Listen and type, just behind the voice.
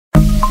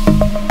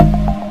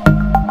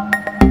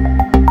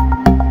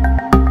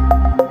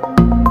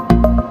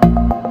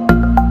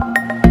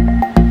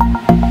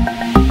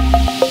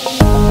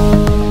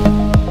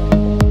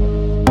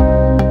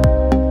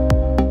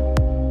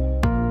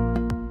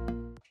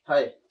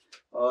Hi.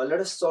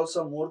 Let us solve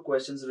some more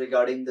questions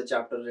regarding the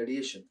chapter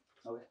radiation.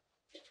 Okay.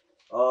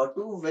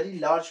 Two very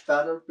large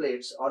parallel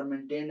plates are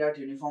maintained at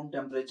uniform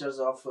temperatures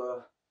of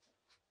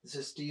this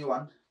is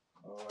T1.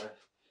 I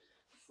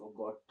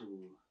forgot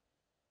to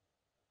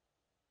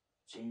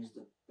change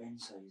the pen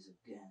size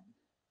again.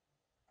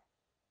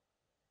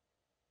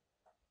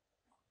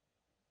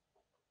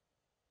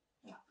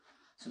 Yeah.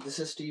 So this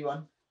is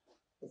T1,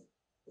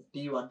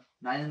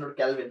 900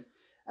 Kelvin,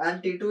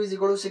 and T2 is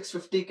equal to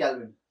 650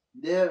 Kelvin.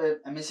 Their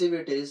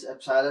emissivity is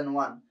epsilon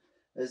 1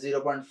 is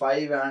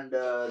 0.5 and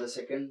the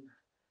second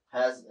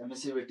has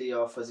emissivity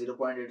of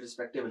 0.8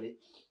 respectively.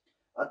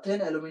 A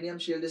thin aluminium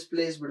shield is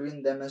placed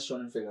between them as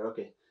shown in figure.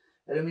 Okay.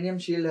 Aluminium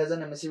shield has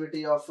an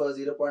emissivity of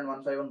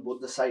 0.15 on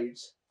both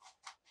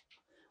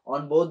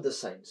the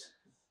sides.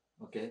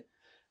 Okay.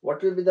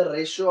 What will be the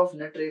ratio of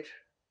net rate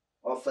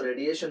of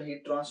radiation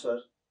heat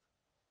transfer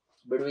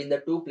between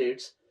the two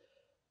plates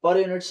per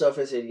unit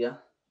surface area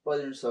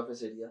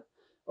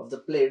of the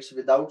plates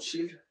without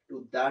shield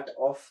to that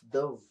of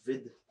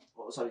with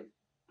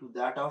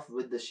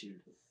the shield.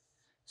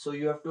 So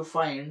you have to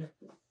find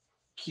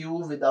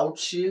Q without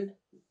shield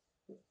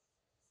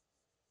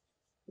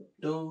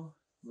to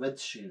with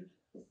shield.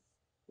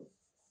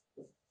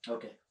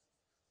 Okay.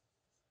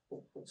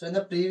 So in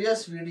the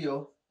previous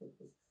video,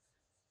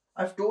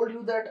 I've told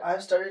you that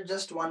I've studied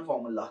just one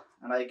formula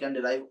and I can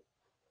derive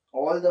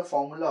all the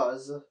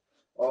formulas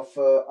of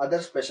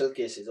other special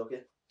cases.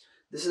 Okay.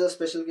 This is a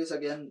special case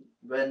again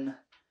when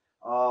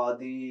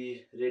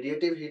the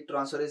radiative heat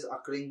transfer is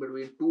occurring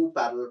between two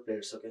parallel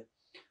plates. Okay.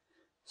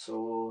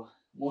 So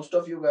most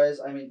of you guys,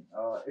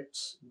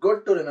 it's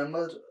good to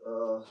remember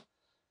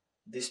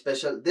this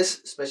special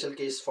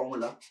case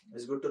formula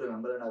is good to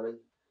remember, and I will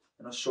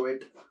show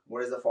it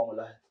what is the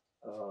formula.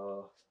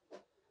 So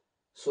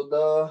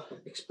the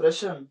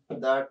expression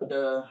that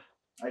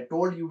I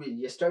told you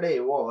yesterday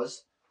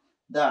was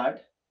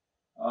that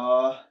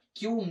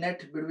Q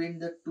net between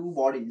the two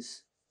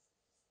bodies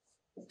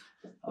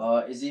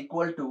is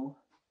equal to,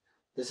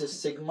 this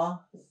is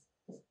sigma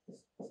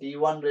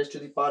T1 raised to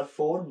the power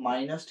 4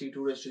 minus T2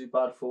 raised to the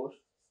power 4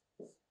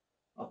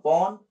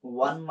 upon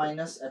 1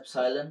 minus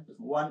epsilon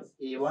 1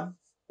 A1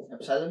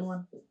 epsilon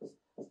 1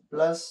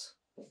 plus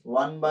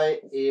 1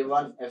 by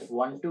A1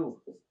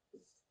 F12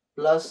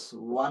 plus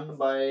 1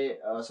 by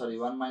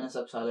 1 minus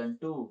epsilon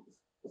 2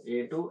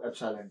 A2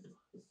 epsilon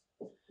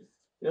 2.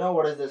 You know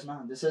what is this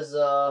now? This is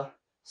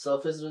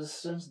surface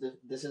resistance.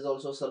 This is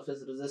also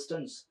surface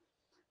resistance,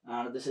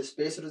 and this is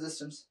space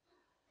resistance.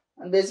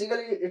 And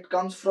basically, it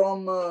comes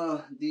from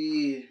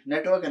the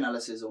network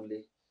analysis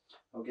only.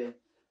 Okay,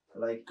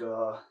 like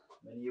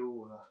when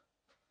you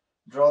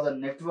draw the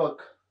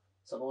network,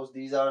 suppose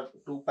these are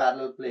two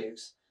parallel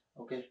plates.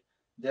 Okay,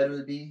 there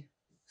will be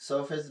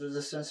surface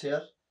resistance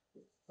here.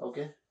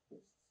 Okay,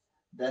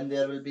 then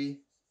there will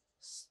be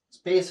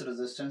space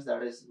resistance,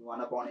 that is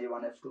 1 upon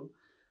A1 F2,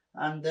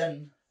 and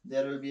then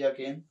there will be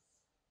again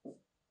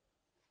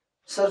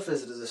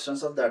surface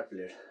resistance of that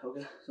plate.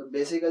 Okay, so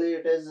basically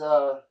it is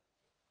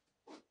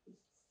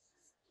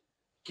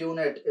Q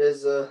net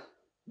is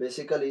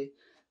basically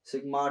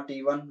sigma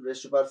T1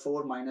 raised to power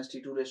 4 minus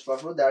T2 raised to power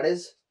 4, that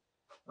is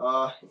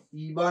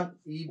EB1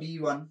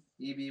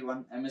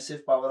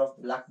 emissive power of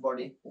black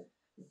body,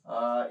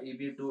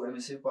 EB2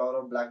 emissive power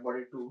of black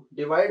body 2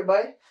 divided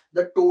by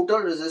the total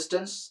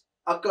resistance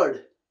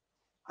occurred,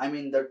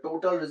 the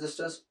total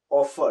resistance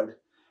offered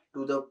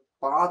to the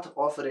path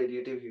of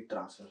radiative heat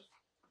transfer,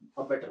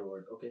 a better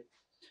word. Okay,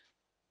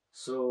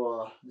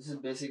 so this is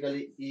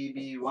basically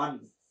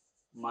EB1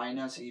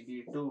 minus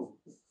EB2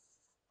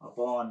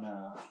 upon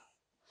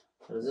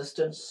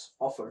resistance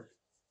offered,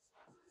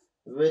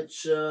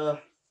 which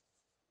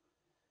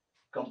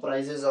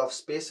comprises of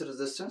space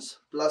resistance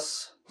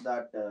plus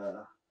that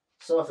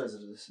surface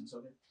resistance.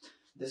 Okay,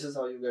 this is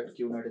how you get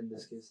Q net in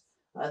this case.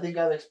 I think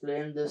I've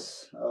explained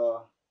this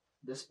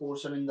this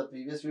portion in the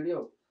previous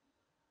video.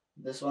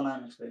 This one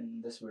I'm explaining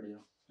in this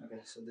video.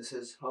 Okay, so this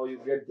is how you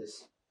get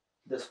this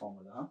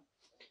formula.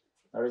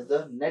 That is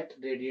the net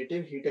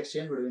radiative heat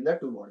exchange between the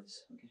two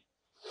bodies. Okay.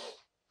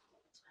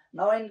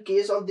 Now, in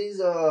case of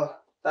these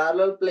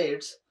parallel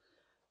plates,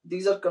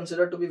 these are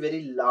considered to be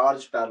very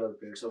large parallel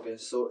plates. Okay,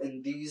 so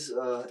in this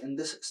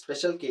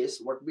special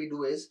case, what we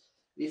do is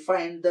we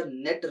find the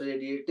net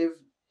radiative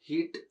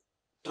heat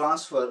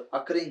transfer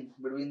occurring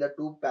between the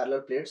two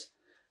parallel plates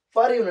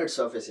per unit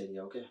surface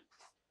area. Okay,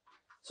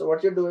 so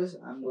what you do is,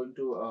 I'm going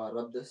to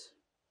rub this.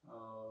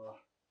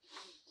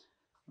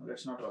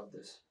 Let's not rub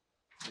this,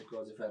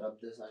 because if I rub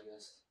this, I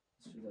guess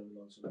this figure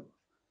will also go.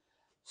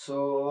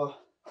 So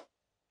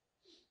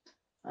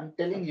I'm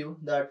telling you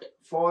that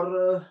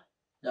for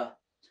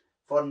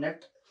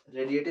net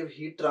radiative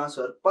heat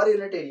transfer per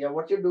unit area,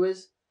 what you do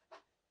is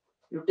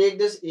you take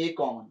this A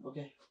common.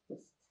 Okay,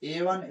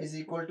 A1 is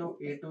equal to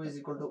A2 is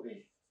equal to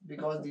A,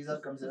 because these are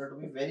considered to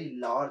be very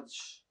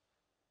large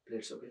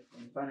plates. Okay,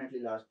 infinitely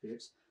large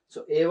plates.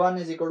 So A1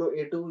 is equal to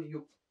A2.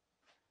 You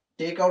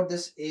take out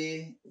this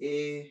A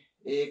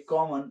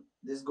common.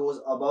 This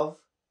goes above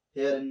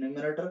here in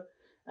numerator,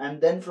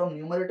 and then from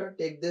numerator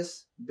take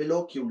this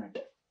below Q net.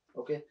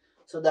 Okay,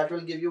 so that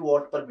will give you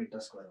watt per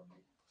meter square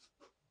only.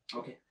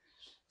 Okay,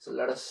 so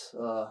let us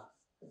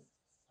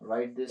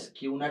write this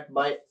Q net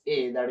by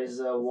A, that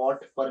is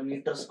watt per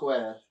meter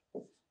square,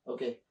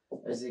 okay,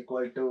 is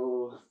equal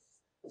to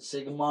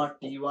sigma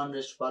T1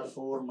 raised to power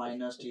 4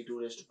 minus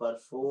T2 raised to power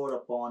 4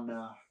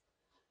 upon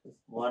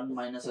 1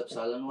 minus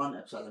epsilon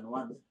 1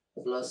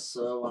 plus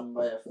 1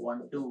 by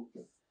F12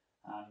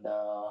 and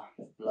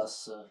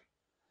plus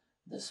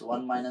this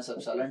 1 minus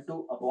epsilon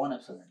 2 upon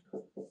epsilon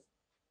 2.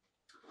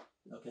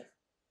 Okay.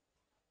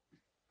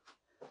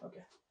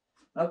 Okay.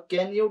 Now,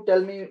 can you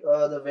tell me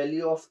the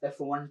value of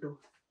F12?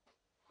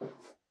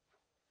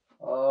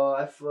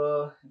 I've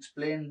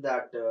explained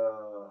that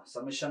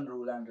summation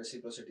rule and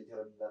reciprocity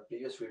theorem in the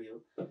previous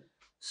video.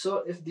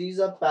 So, if these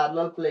are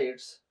parallel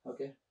plates,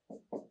 okay,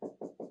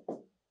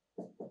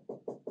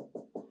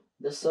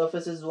 this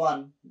surface is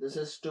 1, this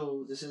is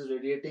 2, this is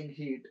radiating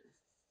heat.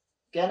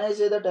 Can I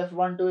say that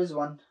F12 is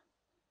 1?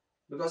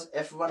 Because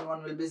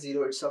F11 will be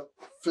 0, it's a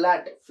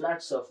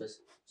flat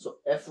surface. So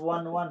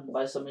F11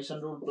 by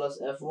summation rule plus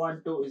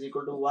F12 is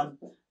equal to 1.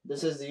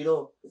 This is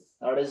 0.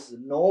 That is,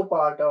 no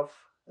part of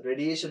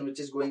radiation which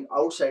is going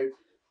outside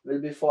will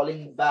be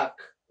falling back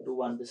to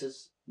 1. This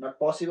is not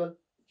possible.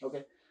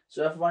 Okay.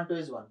 So F12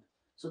 is 1.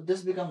 So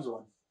this becomes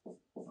 1.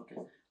 Okay.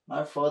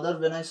 Now further,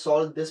 when I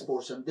solve this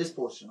portion,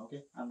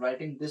 okay, I'm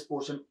writing this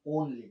portion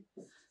only.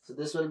 So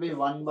this will be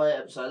 1 by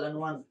epsilon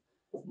 1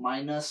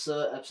 minus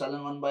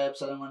epsilon 1 by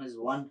epsilon 1 is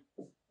 1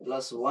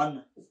 plus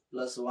 1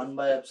 plus 1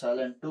 by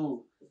epsilon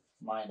 2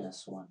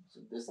 minus 1. So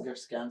this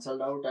gets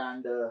cancelled out,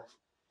 and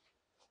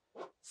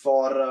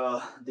for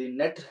the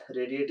net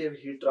radiative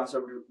heat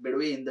transfer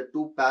between the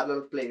two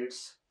parallel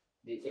plates,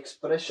 the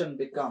expression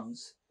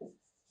becomes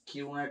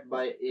Q net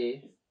by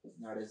A,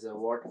 that is a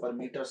watt per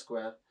meter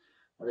square,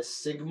 that is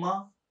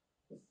sigma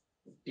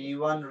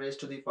T1 raised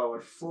to the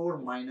power 4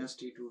 minus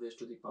T2 raised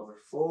to the power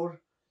 4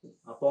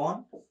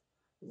 upon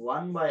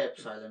 1 by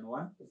epsilon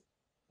 1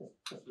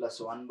 plus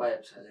 1 by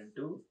epsilon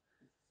 2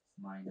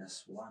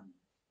 minus 1.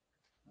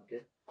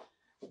 Okay,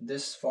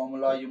 this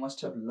formula you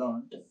must have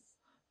learned,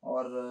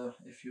 or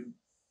if you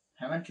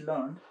haven't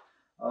learned,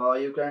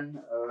 you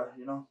can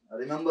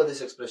remember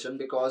this expression,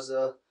 because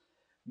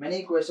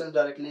many questions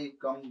directly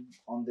come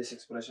on this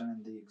expression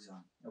in the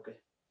exam. Okay,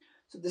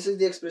 so this is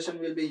the expression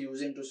we'll be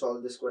using to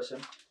solve this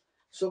question.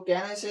 So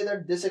can I say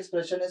that this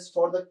expression is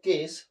for the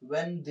case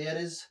when there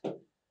is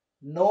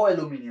no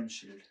aluminum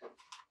shield?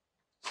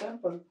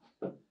 Simple.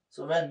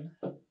 So when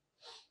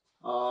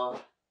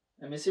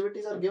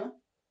emissivities are given,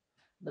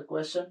 the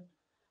question,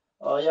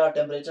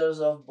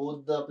 temperatures of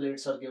both the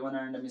plates are given,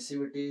 and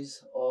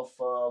emissivities of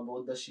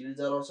both the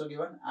shields are also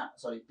given.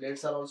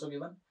 Plates are also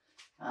given,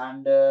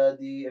 and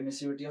the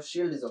emissivity of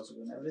shield is also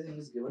given. Everything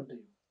is given to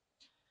you.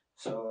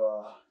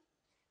 So,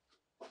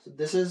 so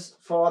this is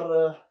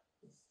for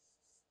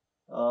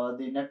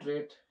the net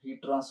rate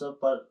heat transfer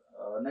per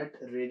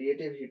net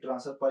radiative heat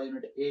transfer per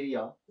unit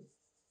area.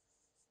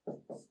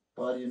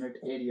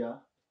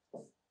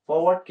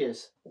 For what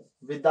case?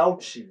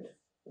 Without shield.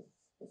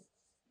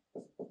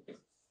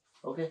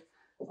 Okay.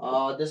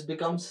 This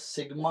becomes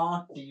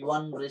sigma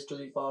T1 raised to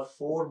the power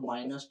 4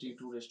 minus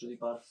T2 raised to the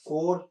power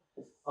 4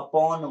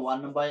 upon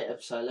 1 by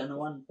epsilon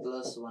 1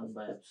 plus 1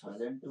 by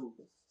epsilon 2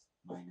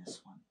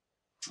 minus 1.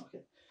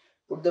 Okay.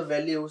 Put the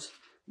values.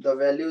 The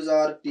values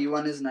are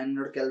T1 is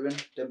 900 Kelvin,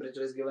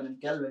 temperature is given in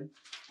Kelvin,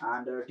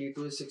 and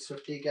T2 is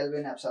 650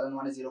 Kelvin, epsilon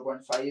 1 is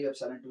 0.5,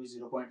 epsilon 2 is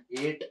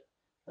 0.8.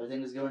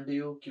 Everything is given to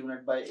you. Q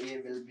net by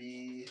A will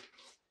be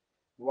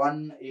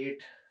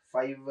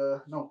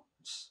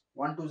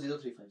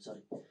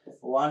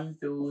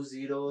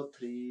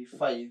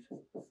 12035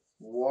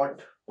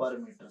 watt per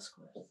meter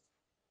square.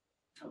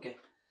 Okay.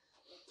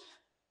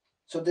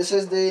 So this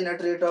is the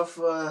net rate of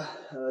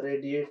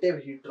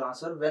radiative heat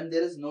transfer when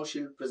there is no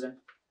shield present.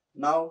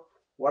 Now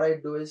what I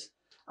do is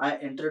I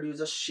introduce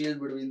a shield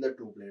between the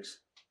two plates.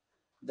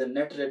 The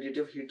net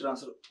radiative heat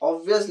transfer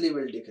obviously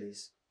will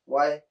decrease.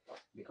 Why?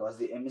 Because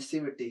the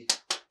emissivity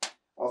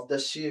of the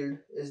shield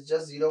is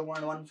just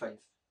 0.15.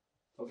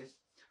 Okay.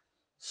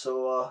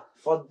 So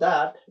for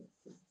that,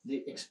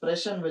 the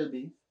expression will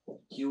be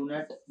Q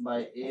net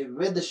by A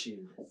with the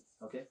shield.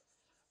 Okay.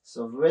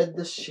 So with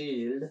the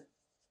shield,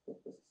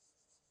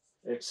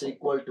 it's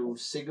equal to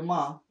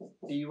sigma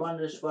T1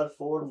 raised to the power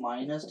 4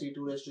 minus T2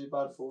 raised to the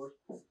power 4.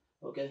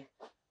 Okay.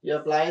 You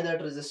apply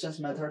that resistance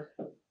method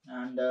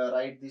and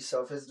write the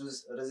surface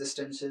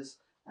resistances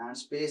and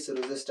space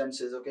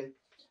resistances. Okay.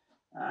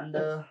 And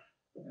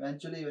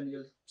eventually when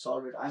you'll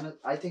solve it,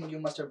 I think you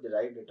must have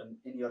derived it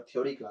in your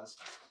theory class.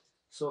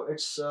 So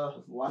it's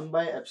 1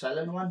 by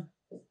epsilon 1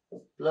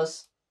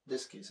 plus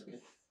this case.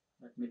 Okay.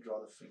 Let me draw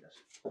the figure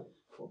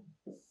for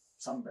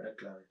some better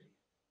clarity.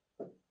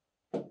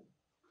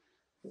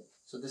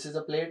 So this is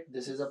a plate,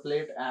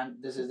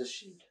 and this is the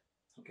shield.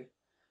 Okay.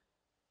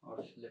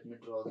 Or let me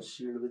draw the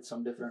shield with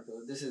some different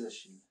color. This is a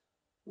shield.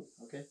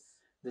 Okay.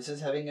 This is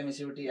having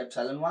emissivity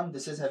epsilon 1.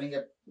 This is having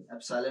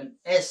epsilon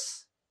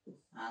S.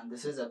 And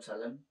this is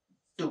epsilon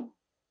 2.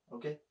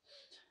 Okay.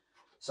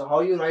 So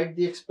how you write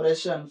the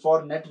expression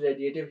for net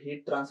radiative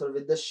heat transfer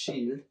with the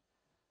shield?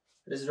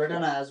 It is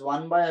written as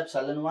 1 by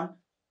epsilon 1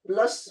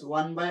 plus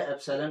 1 by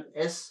epsilon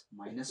s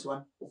minus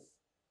 1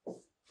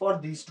 for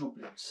these two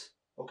plates.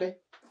 Okay.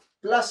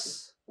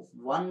 Plus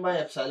 1 by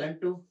epsilon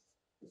 2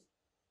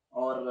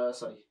 or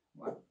sorry,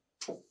 1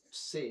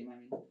 same, I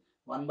mean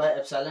 1 by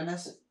epsilon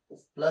s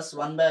plus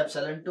 1 by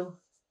epsilon 2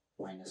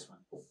 minus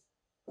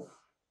 1.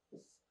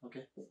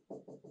 Okay.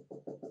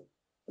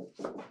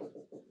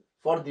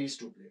 For these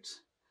two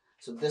plates.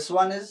 So this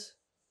one is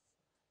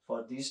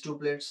for these two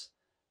plates.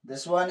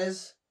 This one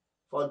is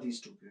for these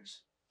two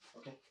plates.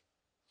 Okay.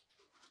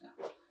 Yeah.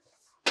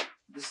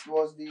 This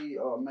was the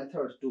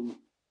method to,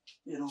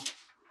 you know,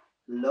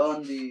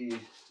 learn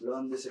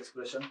this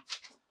expression.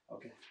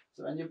 Okay.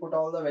 So when you put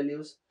all the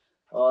values,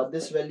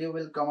 this value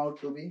will come out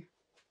to be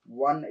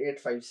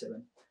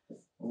 1857.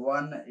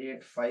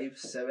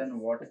 1857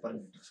 watt per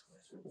meter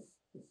square.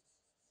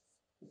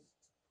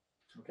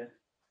 Okay.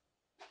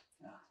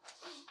 Yeah.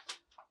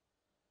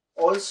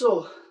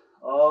 Also,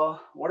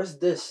 what is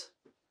this?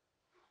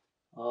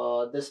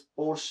 This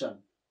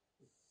portion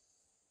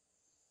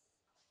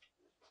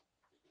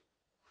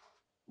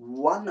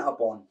 1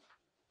 upon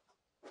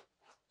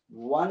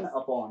 1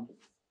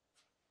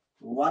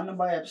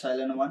 by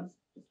epsilon 1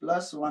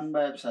 plus 1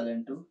 by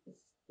epsilon 2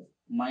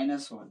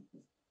 minus 1.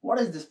 What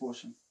is this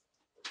portion?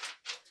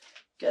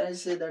 Can I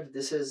say that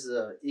this is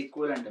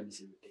equivalent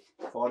emissivity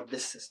for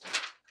this system?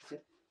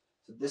 Okay.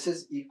 So this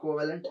is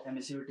equivalent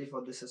emissivity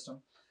for this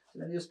system. So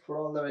when you just put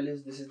all the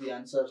values, this is the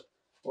answer.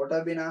 What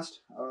I've been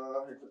asked?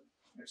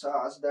 It's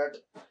asked that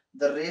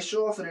the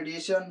ratio of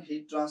radiation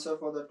heat transfer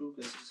for the two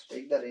cases.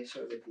 Take the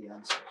ratio with the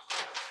answer.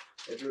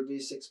 It will be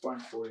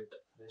 6.48.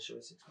 Ratio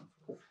is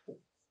 6.48.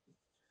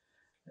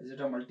 Is it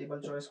a multiple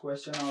choice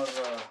question or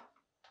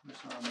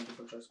it's not a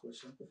multiple choice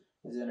question?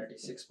 Is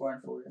it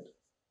 6.48?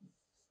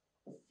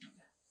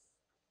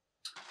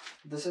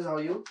 This is how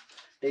you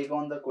take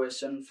on the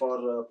question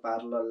for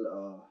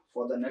parallel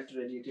for the net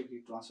radiative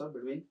heat transfer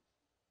between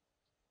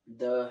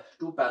the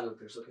two parallel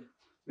plates. Okay,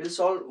 we'll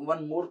solve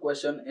one more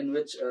question in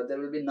which there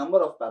will be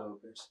number of parallel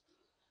plates.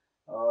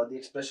 The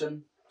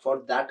expression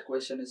for that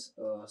question is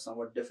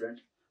somewhat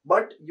different,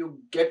 but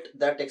you get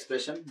that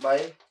expression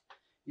by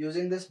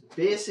using this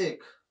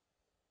basic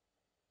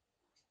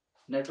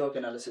network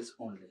analysis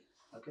only.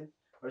 Okay,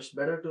 but it's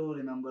better to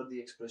remember the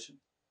expression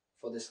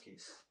for this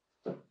case.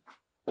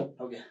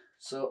 Okay,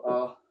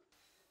 so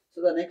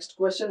the next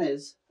question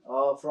is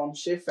from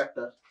shape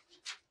factor.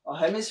 A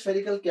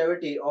hemispherical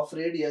cavity of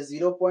radius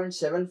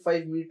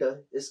 0.75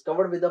 meter is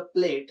covered with a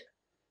plate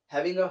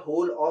having a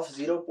hole of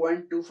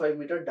 0.25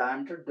 meter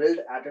diameter drilled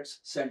at its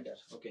center.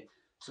 Okay,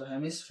 so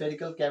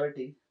hemispherical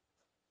cavity.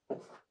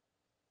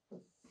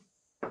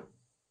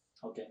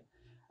 Okay,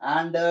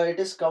 and it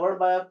is covered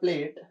by a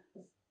plate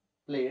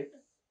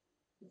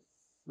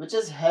which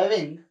is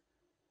having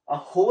a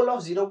hole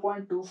of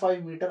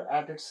 0.25 meter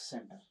at its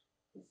center.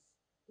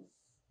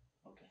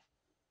 Okay,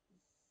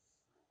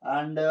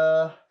 and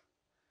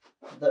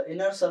the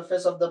inner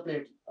surface of the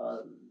plate,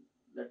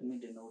 let me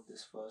denote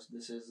this first.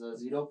 This is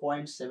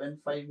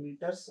 0.75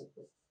 meters.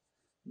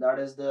 That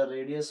is the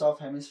radius of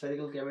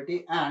hemispherical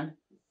cavity, and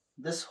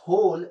this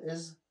hole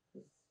is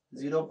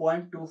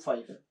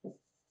 0.25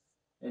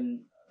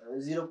 in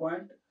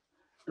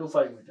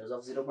 0.25 meters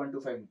of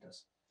 0.25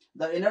 meters.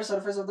 The inner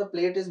surface of the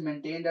plate is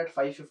maintained at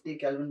 550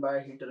 Kelvin by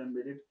a heater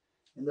embedded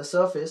in the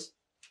surface.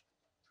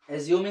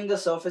 Assuming the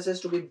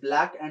surfaces to be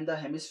black and the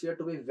hemisphere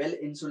to be well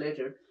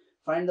insulated,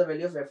 find the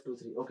value of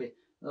F23. Okay,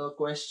 the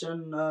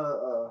question,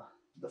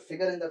 the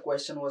figure in the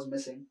question was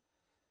missing.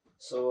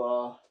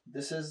 So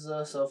this is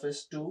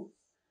surface 2,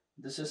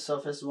 this is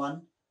surface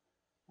 1,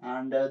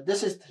 and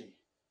this is 3.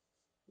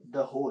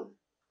 The whole.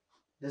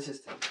 This is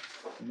 3.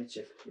 Let me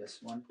check. Yes,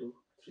 1, 2,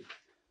 3.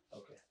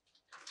 Okay.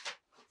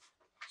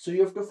 So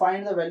you have to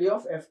find the value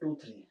of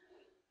F23.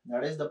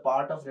 That is the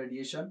part of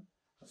radiation,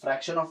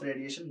 fraction of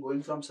radiation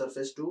going from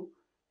surface 2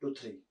 to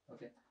 3.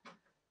 Okay.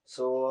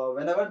 So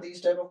whenever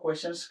these type of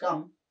questions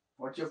come,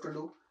 what you have to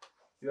do?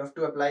 You have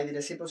to apply the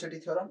reciprocity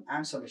theorem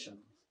and summation.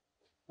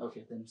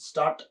 Okay, then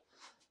start.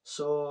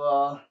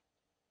 So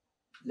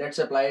let's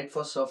apply it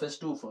for surface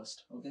 2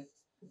 first. Okay,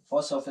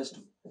 for surface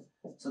 2.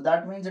 So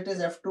that means it is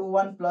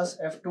F21 plus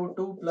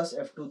F22 plus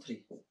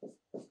F23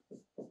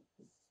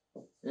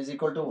 is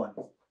equal to 1.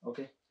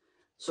 Okay.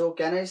 So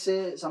can I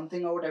say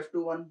something about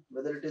F21,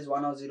 whether it is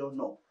 1 or 0?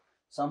 No.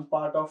 Some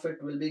part of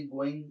it will be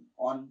going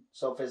on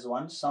surface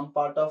 1, some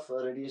part of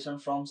radiation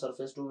from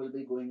surface 2 will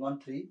be going on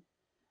 3,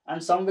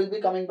 and some will be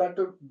coming back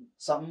to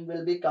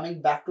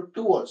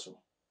 2 also.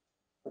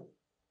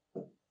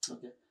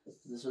 Okay,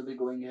 this will be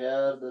going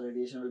here, the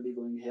radiation will be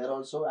going here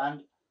also,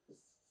 and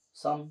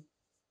some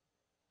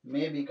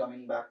may be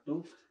coming back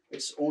to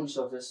its own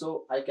surface.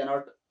 So I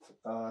cannot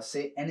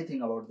say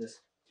anything about this.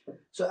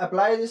 So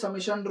apply the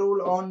summation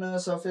rule on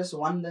surface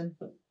 1 then.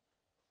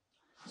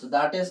 So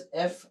that is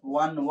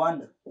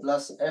F11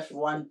 plus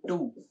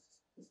F12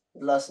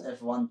 plus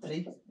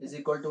F13 is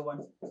equal to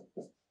 1.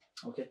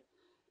 Okay.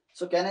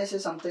 So can I say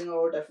something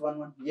about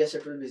F11? Yes,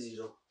 it will be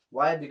 0.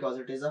 Why? Because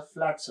it is a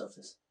flat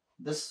surface.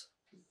 This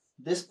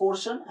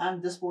portion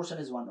and this portion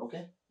is 1.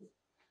 Okay.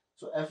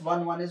 So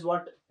F11 is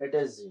what? It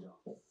is 0.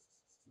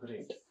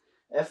 Great.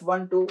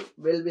 F12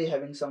 will be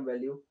having some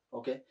value.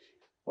 Okay.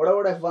 What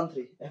about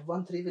F13?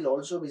 F13 will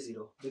also be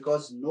 0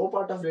 because no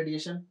part of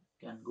radiation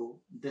can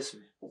go this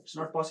way. It's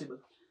not possible.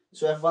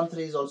 So F13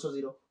 is also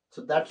 0.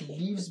 So that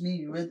leaves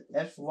me with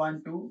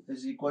F12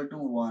 is equal to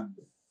 1.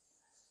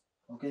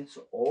 Okay.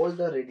 So all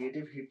the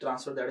radiative heat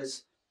transfer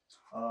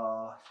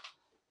uh,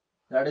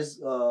 that is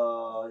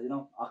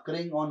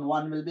occurring on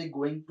 1 will be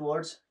going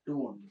towards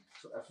 2 only.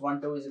 So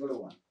F12 is equal to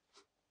 1.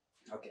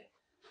 Okay.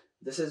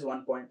 This is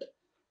one point.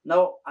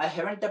 Now I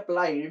haven't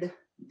applied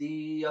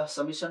the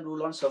summation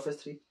rule on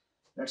surface 3.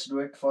 Let's do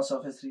it for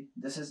surface 3.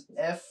 This is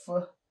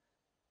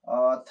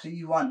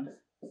F31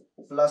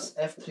 plus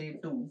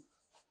F32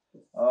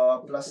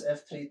 plus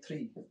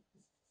F33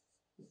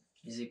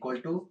 is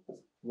equal to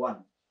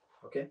 1.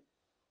 Okay.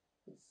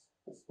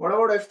 What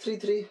about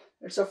F33?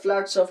 It's a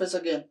flat surface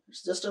again.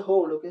 It's just a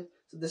hole. Okay.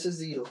 So this is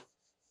 0.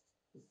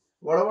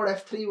 What about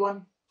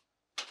F31?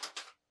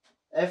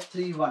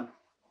 F31.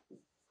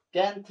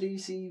 Can 3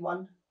 see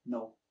 1?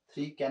 No.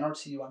 3 cannot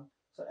see 1.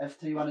 So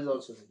F31 is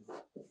also 0.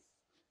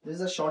 This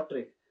is a short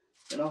trick.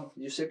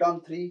 You sit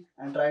on 3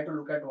 and try to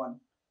look at 1.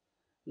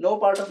 No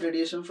part of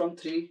radiation from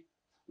 3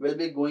 will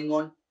be going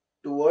on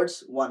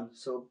towards 1.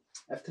 So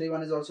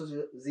F31 is also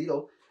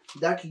 0.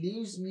 That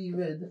leaves me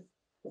with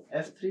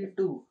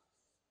F32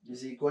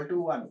 is equal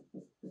to 1.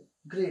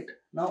 Great.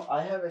 Now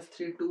I have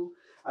F32.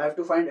 I have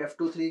to find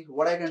F23.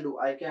 What I can do?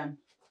 I can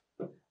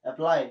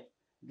apply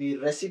the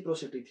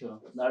reciprocity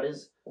theorem. That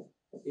is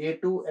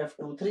A2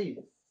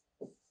 F23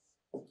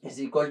 is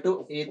equal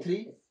to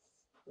A3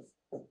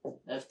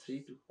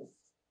 F32.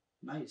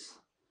 Nice.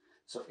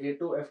 So A2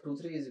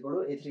 F23 is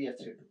equal to A3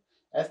 F32.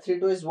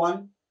 F32 is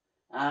 1.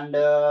 And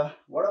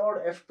what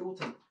about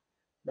F23?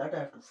 That I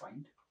have to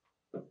find.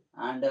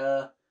 And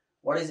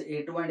what is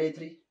A2 and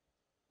A3?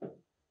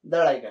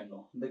 That I can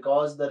know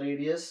because the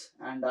radius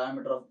and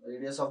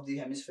radius of the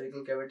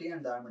hemispherical cavity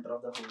and diameter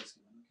of the hole is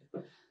given.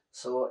 Okay.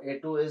 So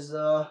A2 is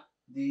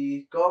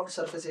the curved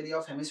surface area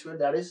of hemisphere,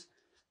 that is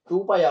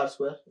 2 pi r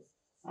square,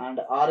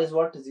 and r is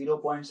what?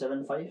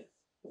 0.75.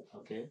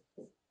 Okay.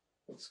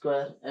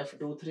 Square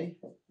F23,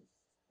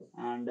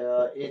 and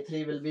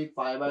A3 will be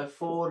pi by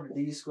 4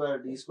 d square.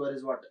 D square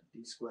is what?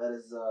 D square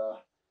is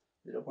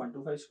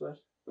 0.25 square.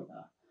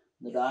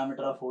 The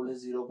diameter of hole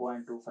is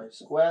 0.25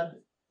 square,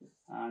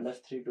 and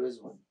F32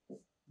 is 1.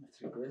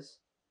 F32 is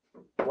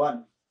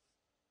 1.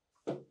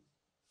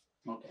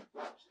 Okay.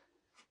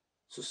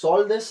 So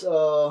solve this.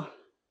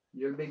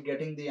 You'll be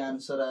getting the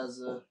answer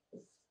as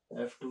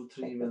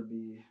F23 will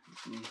be.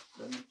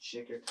 Let me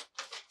check it.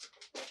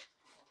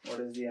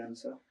 What is the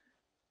answer?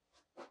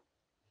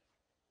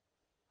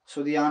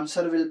 So the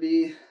answer will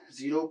be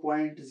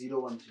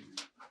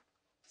 0.0139.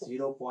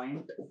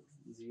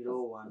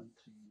 0.0139.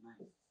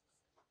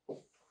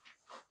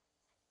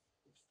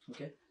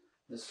 Okay,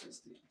 this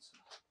is the answer.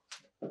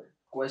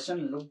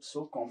 Question looked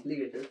so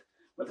complicated,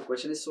 but the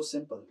question is so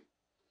simple.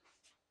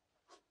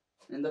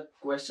 In the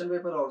question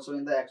paper, also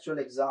in the actual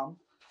exam,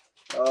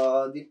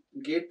 the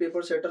gate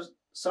paper setters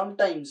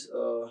sometimes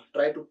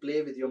try to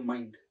play with your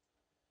mind,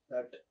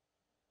 that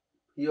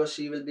he or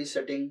she will be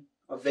setting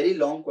a very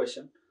long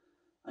question.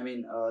 I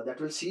mean,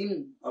 that will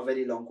seem a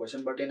very long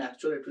question, but in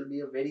actual it will be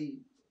a very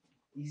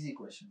easy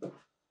question.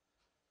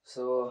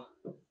 So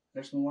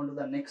let's move on to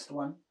the next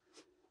one.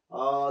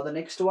 The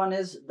next one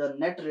is the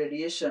net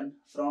radiation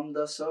from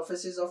the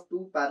surfaces of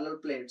two parallel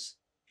plates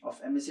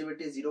of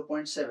emissivity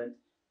 0.7.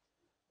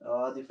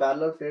 The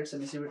parallel plates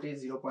emissivity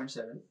is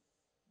 0.7.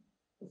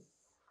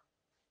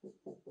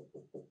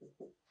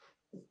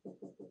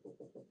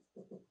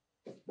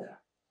 Yeah.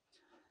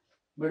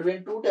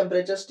 Between two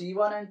temperatures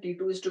T1 and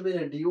T2 is to be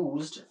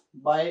reduced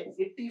by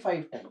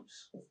 85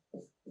 times.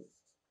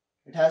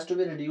 It has to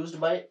be reduced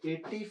by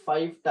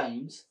 85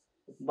 times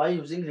by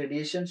using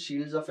radiation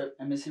shields of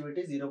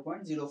emissivity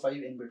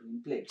 0.05 in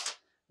between plates.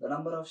 The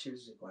number of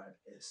shields required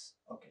is,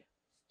 okay.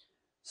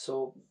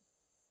 So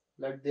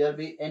let there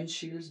be n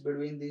shields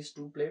between these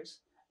two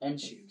plates, n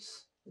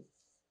shields.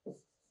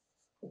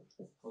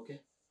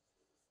 Okay.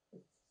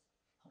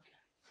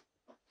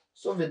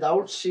 So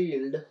without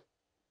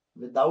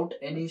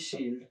any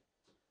shield,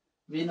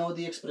 we know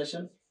the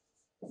expression,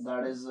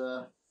 that is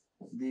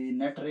the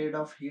net rate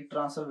of heat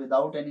transfer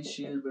without any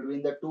shield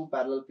between the two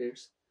parallel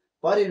plates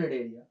per unit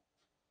area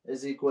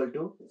is equal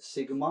to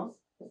sigma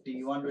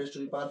T1 raised to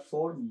the power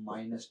 4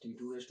 minus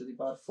T2 raised to the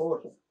power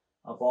 4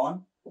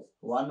 upon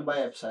 1 by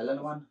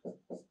epsilon 1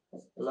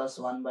 plus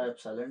 1 by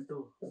epsilon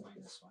 2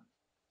 minus 1.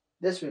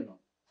 This we know,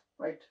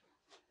 right?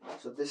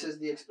 So this is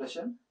the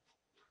expression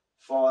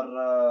for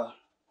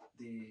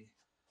the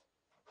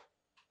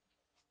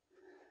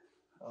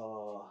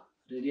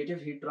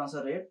radiative heat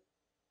transfer rate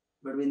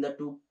between the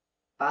two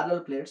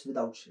parallel plates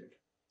without shield.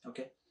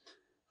 Okay.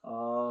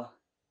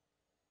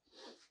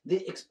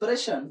 The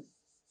expression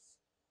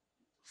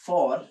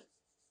for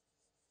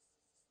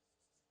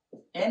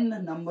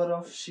n number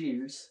of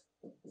shields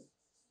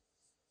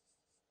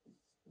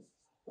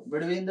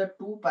between the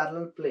two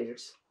parallel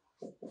plates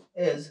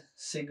is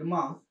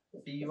sigma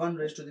T1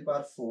 raised to the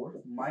power 4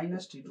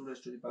 minus T2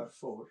 raised to the power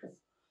 4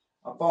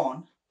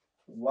 upon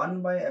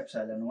 1 by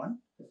epsilon 1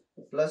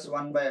 plus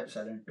 1 by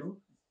epsilon 2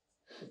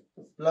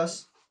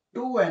 plus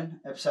 2n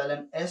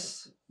epsilon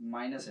s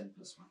minus n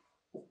plus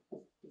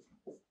 1.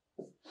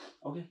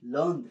 Okay,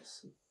 learn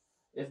this.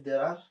 If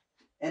there are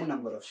n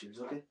number of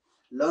shields, okay,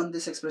 learn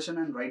this expression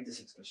and write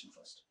this expression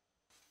first.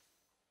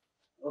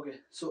 Okay,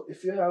 so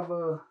if you have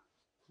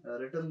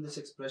written this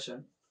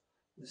expression,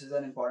 this is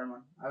an important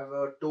one.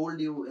 I've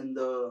told you in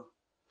the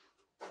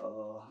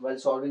while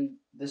solving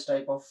this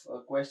type of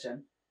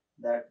question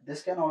that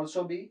this can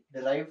also be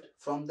derived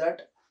from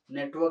that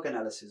network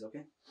analysis.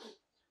 Okay,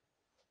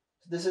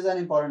 so this is an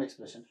important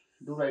expression.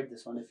 Do write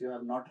this one if you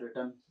have not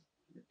written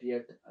it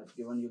yet. I've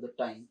given you the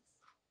time.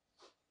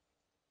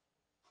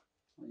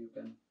 You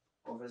can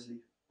obviously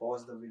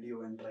pause the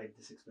video and write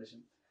this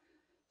expression.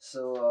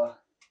 So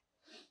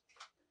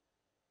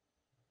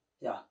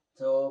yeah,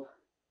 so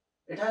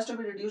it has to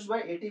be reduced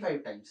by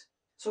 85 times.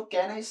 So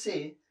can I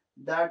say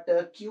that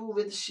Q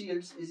with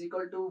shields is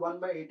equal to 1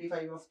 by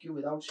 85 of Q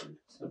without shield?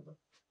 Simple.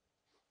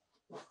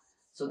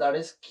 So that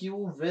is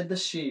Q with the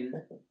shield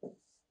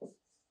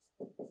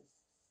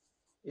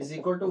is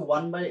equal to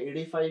 1 by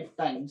 85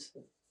 times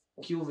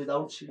Q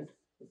without shield.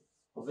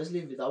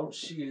 Obviously without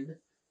shield,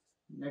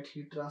 net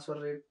heat transfer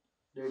rate,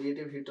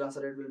 radiative heat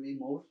transfer rate will be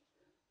more.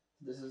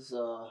 This is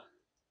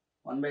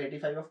 1 by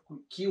 85 of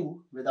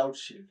Q without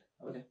shield.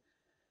 Okay.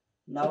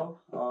 Now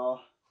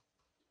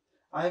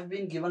I have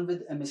been given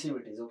with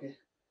emissivities. Okay.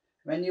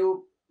 When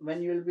you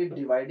will be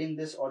dividing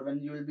this, or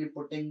when you will be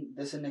putting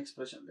this in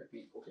expression, let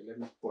me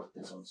put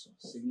this also.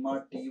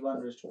 Sigma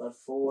T1 raised to the power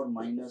 4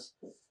 minus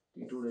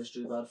T2 raised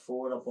to the power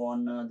 4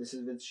 upon this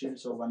is with shield,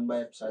 so 1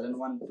 by epsilon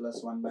 1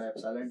 plus 1 by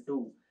epsilon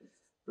 2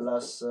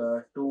 plus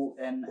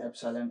 2n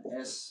epsilon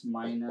s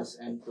minus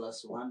n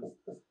plus 1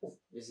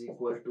 is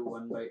equal to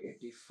 1 by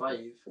 85,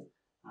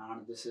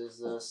 and this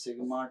is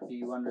sigma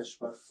T1 raised to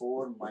the power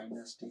 4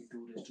 minus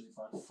T2 raised to the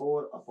power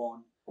 4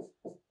 upon 1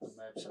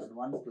 by epsilon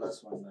 1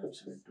 plus 1 by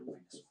epsilon 2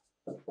 minus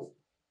 1.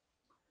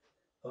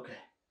 Okay,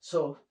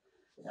 so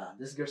yeah,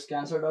 this gets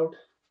cancelled out.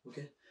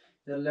 Okay,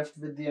 you're left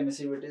with the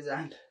emissivities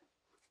and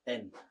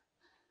n.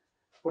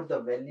 Put the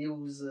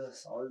values,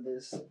 solve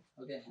this.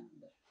 Okay,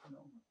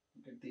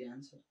 get the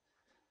answer.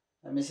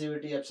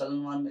 Emissivity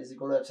epsilon 1 is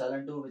equal to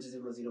epsilon 2, which is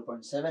equal to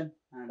 0.7,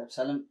 and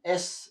epsilon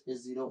s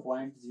is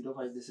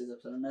 0.05. This is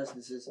epsilon s,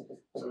 this is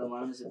epsilon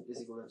 1 is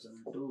equal to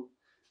epsilon 2.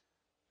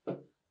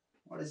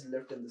 What is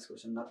left in this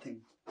question?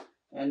 Nothing.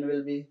 N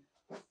will be,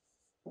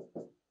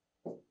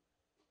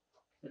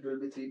 it will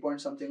be 3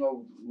 point something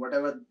or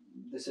whatever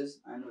this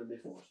is, and will be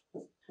 4.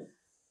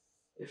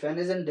 If n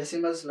is in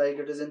decimals, like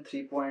it is in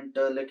 3 point,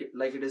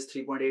 like it is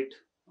 3.8,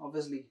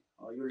 obviously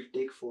you will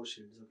take 4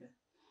 shields. Okay,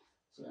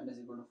 so n is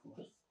equal to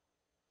 4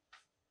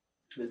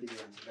 will be the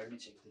answer. Let me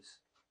check this.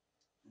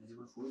 N is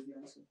equal to 4 is the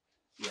answer.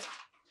 Yeah,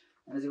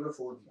 n is equal to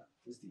 4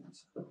 is the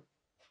answer.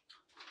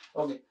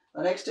 Okay,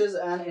 the next is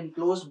an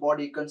enclosed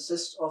body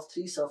consists of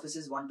 3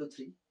 surfaces 1 to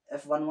 3.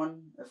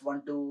 F11,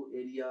 F12,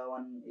 area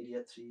 1,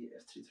 area 3,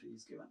 F33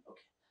 is given.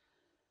 Okay.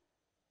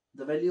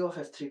 The value of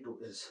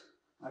F32 is,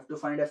 I have to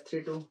find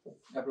F32,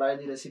 apply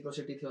the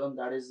reciprocity theorem,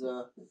 that is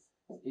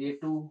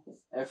A2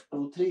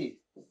 F23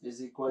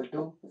 is equal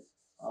to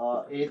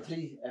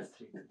A3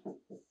 F32.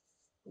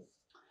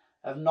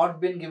 I have not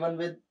been given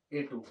with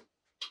A2.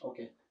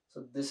 Okay,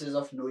 so this is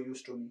of no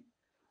use to me.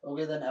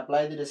 Okay, then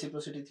apply the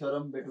reciprocity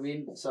theorem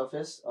between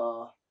surface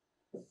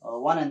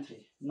 1 and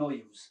 3, no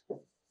use.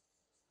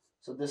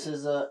 So this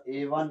is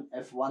A1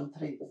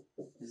 F13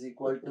 is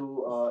equal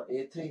to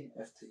A3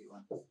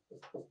 F31.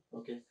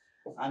 Okay,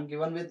 I'm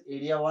given with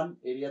area 1,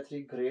 area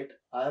 3, great.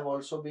 I have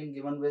also been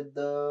given with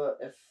the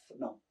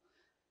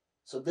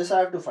So this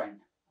I have to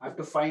find. I have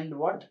to find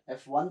what?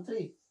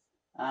 F13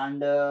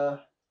 and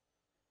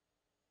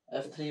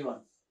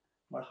F31.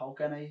 But how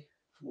can I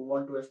move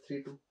on to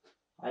F32?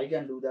 I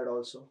can do that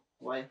also.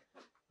 Why?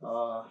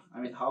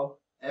 How?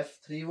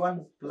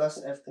 F31 plus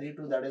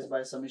F32, that is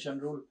by summation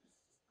rule,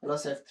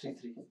 plus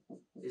F33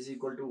 is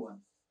equal to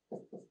 1.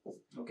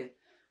 Okay,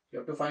 you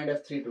have to find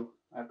F32.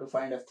 I have to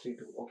find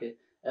F32. Okay,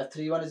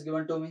 F31 is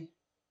given to me.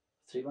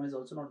 F31 is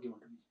also not given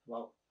to me.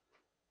 Wow.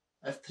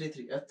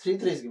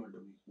 F33 is given to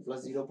me.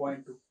 Plus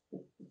 0.2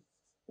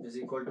 is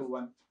equal to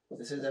 1.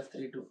 This is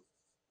F32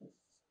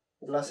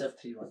 plus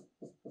F31.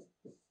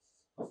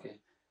 Okay,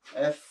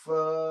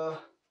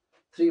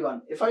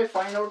 F31. If I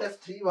find out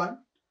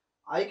F31,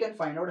 I can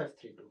find out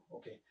F32.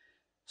 Okay,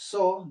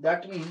 so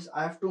that means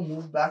I have to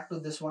move back to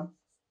this one.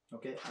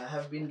 Okay, I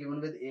have been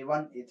given with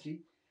A1,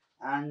 A3,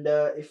 and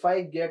if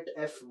I get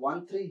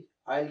F13,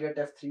 I'll get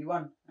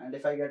F31, and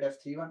if I get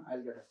F31,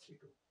 I'll get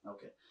F32.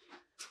 Okay,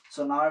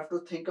 so now I have to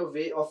think a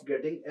way of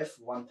getting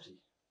F13.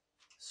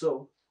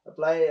 So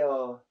apply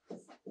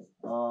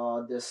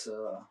this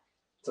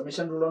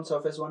summation rule on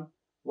surface 1.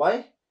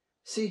 Why?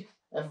 See,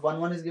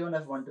 F11 is given,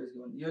 F12 is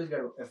given. You will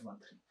get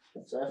F13.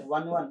 So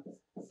F11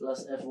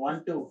 plus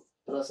F12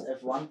 plus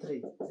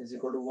F13 is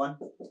equal to 1.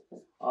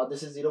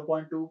 This is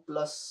 0.2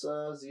 plus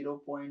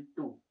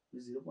 0.2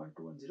 is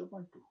 0.2 and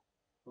 0.2.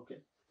 Okay.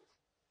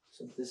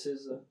 So this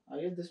is,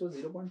 I guess this was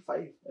 0.5.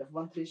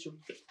 F13 should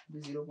be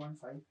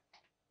 0.5.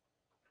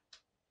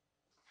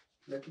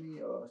 Let me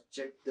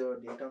check the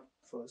data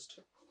first.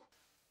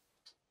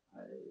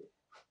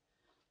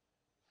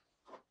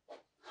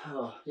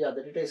 Yeah,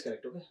 the data is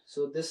correct. Okay.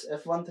 So this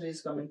F13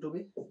 is coming to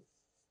be,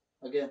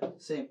 again,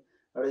 same.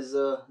 That is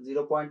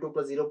 0.2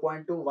 plus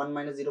 0.2, 1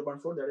 minus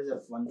 0.4, that is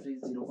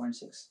F13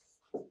 0.6.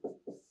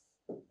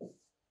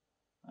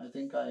 I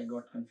think I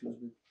got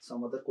confused with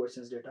some other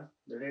questions data.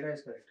 The data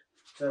is correct.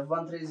 So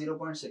F13 is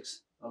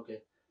 0.6.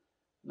 Okay.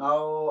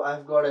 Now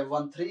I've got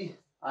F13,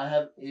 I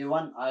have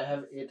A1, I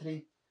have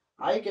A3.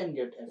 I can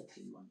get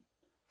F31.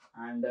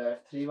 And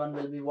F31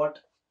 will be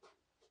what?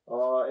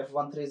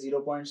 F13 is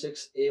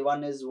 0.6,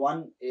 A1 is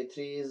 1,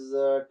 A3 is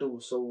 2.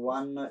 So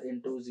 1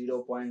 into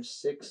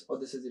 0.6, oh,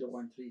 this is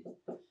 0.3.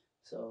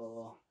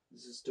 So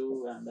this is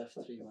 2 and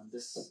F31.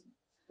 This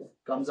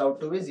comes out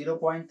to be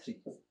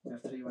 0.3.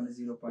 F31 is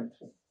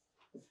 0.3.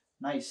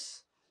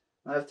 Nice.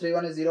 Now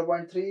F31 is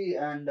 0.3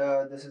 and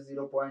this is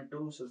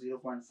 0.2, so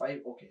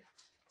 0.5. Okay.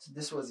 So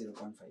this was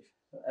 0.5.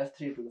 So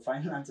F32, the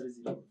final answer is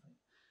 0.5.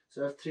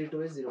 So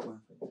F32 is 0.5.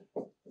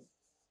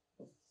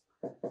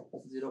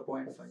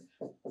 0.5.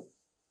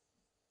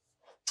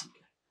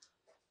 Okay.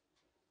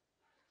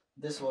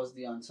 This was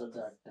the answer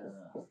that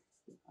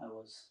I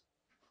was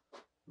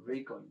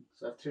recalling.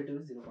 So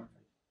F32 is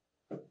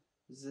 0.5.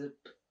 Is it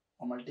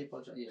a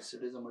multiple choice? Yes,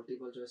 it is a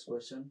multiple choice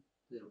question.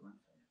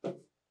 0.5.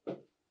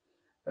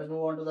 Let's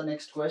move on to the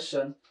next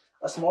question.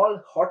 A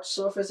small hot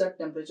surface at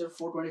temperature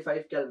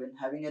 425 Kelvin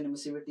having an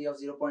emissivity of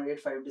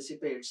 0.85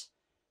 dissipates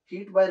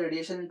heat by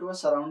radiation into a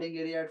surrounding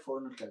area at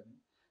 400 Kelvin.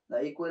 The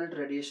equivalent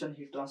radiation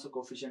heat transfer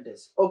coefficient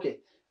is. Okay,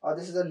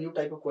 this is a new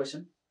type of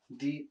question.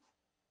 The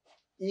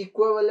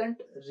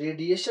equivalent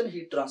radiation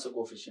heat transfer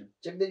coefficient.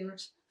 Check the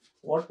units.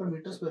 Watt per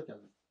meter square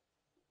Kelvin.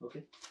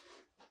 Okay.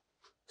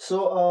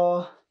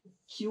 So,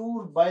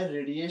 Q by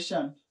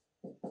radiation,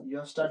 you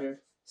have studied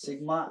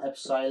sigma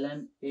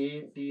epsilon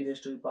A T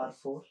raised to the power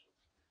 4.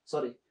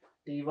 Sorry,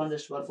 T1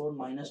 raised to the power 4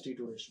 minus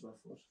T2 raised to the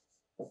power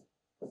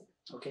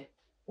 4. Okay.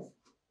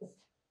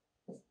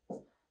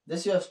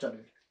 This you have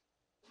studied.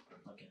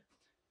 Okay.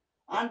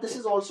 And this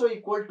is also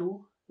equal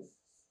to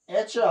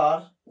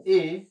HR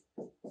A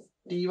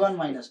T1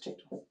 minus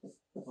T2.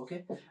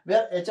 Okay.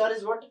 Where HR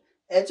is what?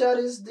 HR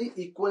is the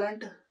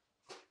equivalent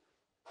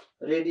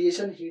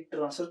radiation heat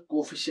transfer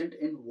coefficient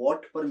in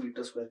watt per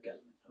meter square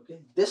Kelvin. Okay.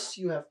 This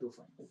you have to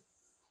find.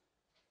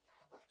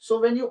 So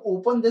when you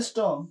open this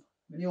term,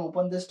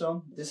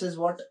 this is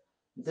what?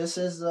 This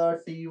is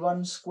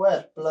T1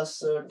 square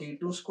plus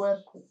T2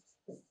 square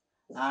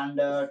and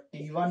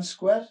T1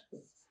 square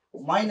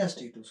minus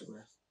T2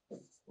 square.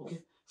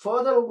 Okay.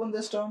 Further open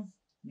this term,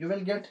 you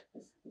will get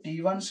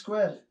T1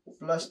 square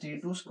plus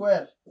T2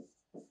 square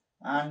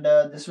and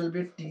this will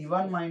be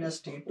T1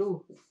 minus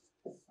T2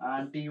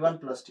 and T1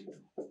 plus T2.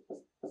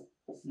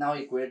 Now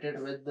equate it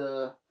with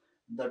the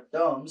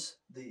terms,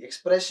 the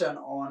expression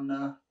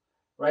on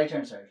right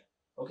hand side.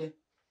 Okay.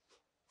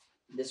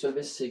 This will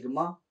be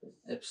sigma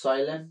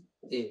epsilon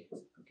A.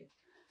 Okay.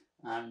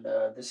 And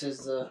this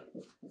is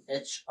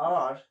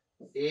HR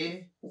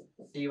A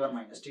T1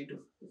 minus T2.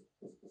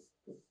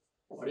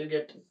 What do you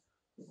get?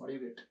 What do you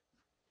get?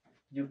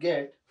 You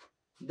get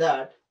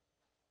that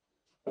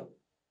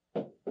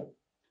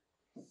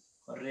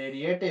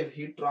radiative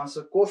heat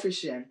transfer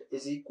coefficient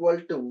is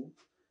equal to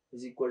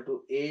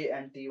A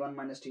and T1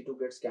 minus T2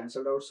 gets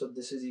cancelled out. So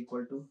this is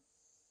equal to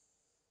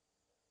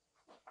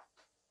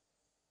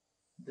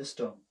this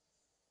term.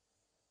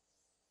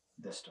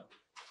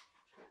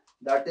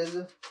 That is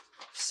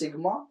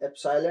sigma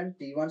epsilon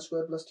T1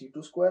 square plus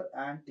T2 square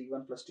and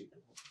T1 plus T2.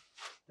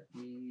 Let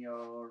me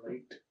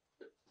write.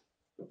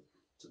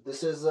 So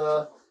this is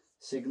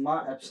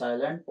sigma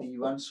epsilon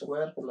T1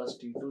 square plus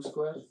T2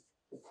 square.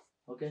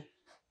 Okay.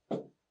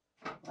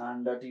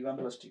 And T1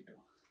 plus T2.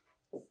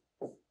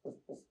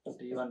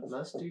 T1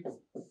 plus T2.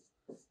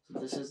 So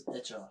this is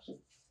HR.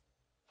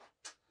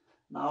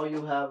 Now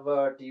you have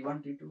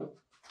T1, T2.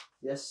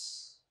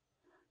 Yes.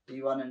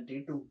 T1 and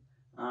T2.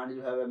 And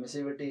you have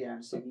emissivity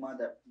and sigma,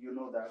 that you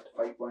know that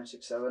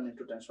 5.67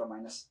 into 10 to the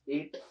minus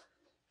 8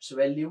 its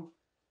value.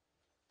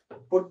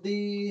 Put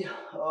the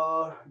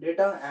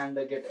data and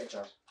get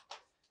HR.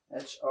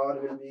 HR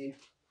will be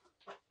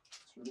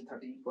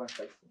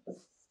 13.54.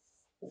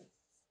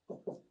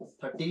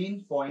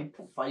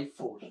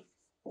 13.54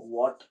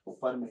 watt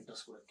per meter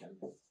square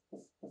Kelvin.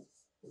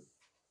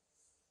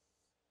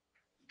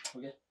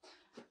 Okay.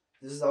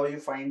 This is how you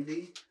find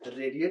the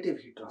radiative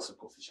heat transfer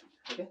coefficient.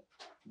 Okay.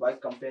 By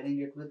comparing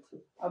it with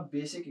a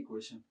basic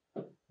equation,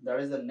 that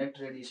is the net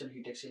radiation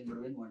heat exchange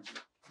between one and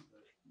two.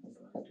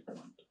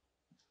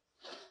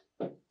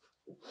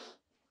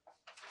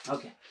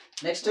 Okay.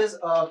 Next is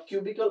a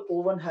cubical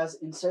oven has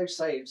inside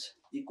sides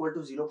equal to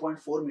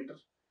 0.4 meter.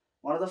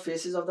 One of the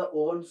faces of the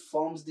oven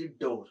forms the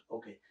door.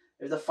 Okay.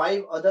 If the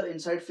 5 other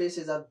inside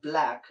faces are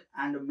black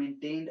and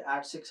maintained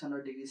at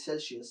 600 degrees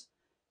Celsius,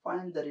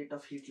 find the rate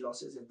of heat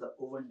losses if the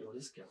oven door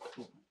is kept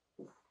open.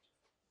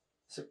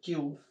 It's a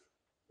cube.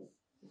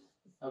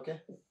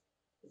 Okay.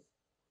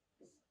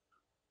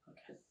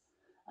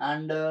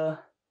 And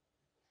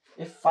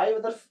if 5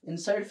 other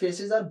inside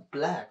faces are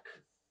black,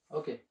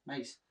 okay,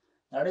 nice.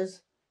 That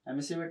is,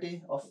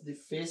 emissivity of the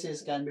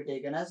faces can be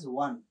taken as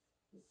 1.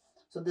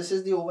 So this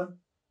is the oven.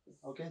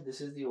 Okay,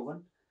 this is the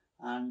oven.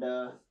 And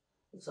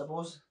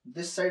suppose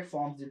this side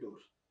forms the door.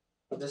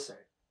 This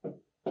side.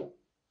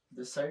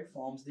 This side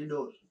forms the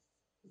door.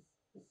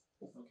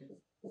 Okay.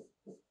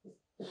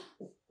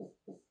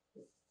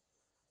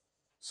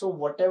 So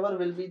whatever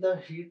will be the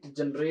heat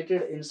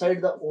generated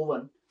inside the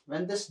oven,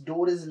 when this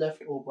door is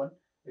left open,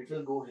 it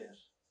will go here.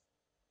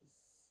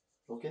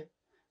 Okay.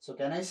 So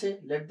can I say,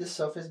 let this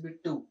surface be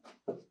 2.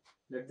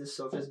 Let this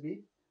surface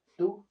be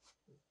 2.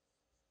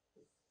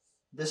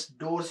 This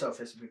door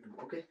surface be 2.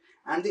 Okay.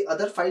 And the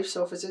other 5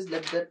 surfaces,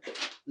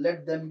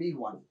 let them be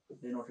 1.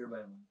 Denoted by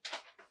 1.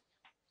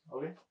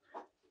 Okay.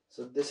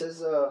 So this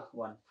is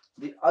 1.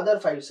 The other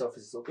 5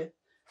 surfaces, okay.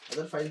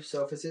 Other 5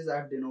 surfaces I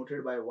have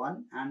denoted by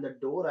 1 and the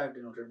door I have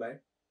denoted by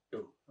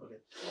 2.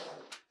 Okay.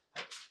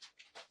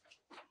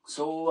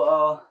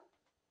 So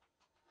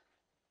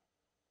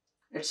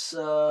it's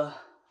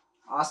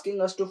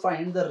asking us to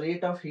find the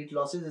rate of heat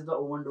losses if the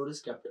oven door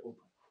is kept open.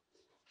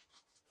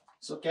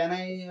 So can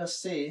I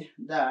say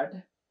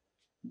that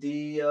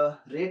the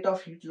rate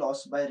of heat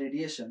loss by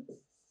radiation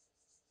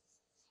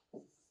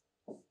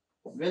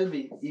will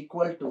be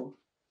equal to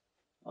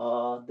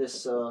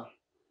this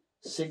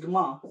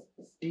sigma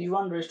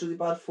T1 raised to the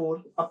power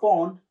 4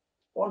 upon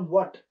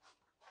what?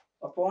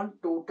 Upon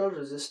total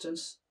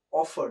resistance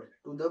offered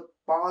to the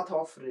path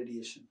of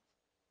radiation.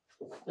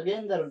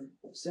 Again, the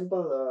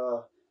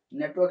simple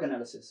network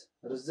analysis.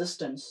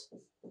 Resistance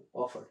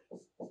offered.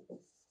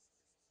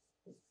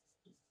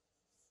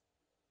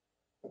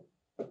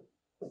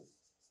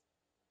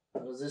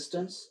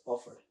 Resistance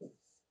offered.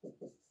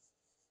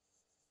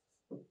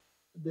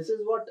 This is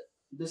what?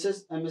 This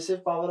is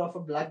emissive power of a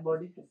black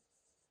body.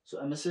 So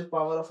emissive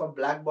power of a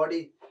black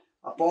body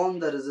upon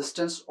the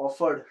resistance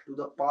offered to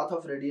the path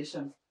of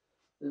radiation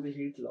will be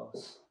heat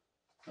loss.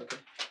 Okay.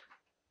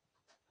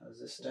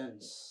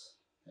 Resistance.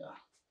 Yeah.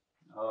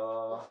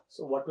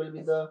 So what will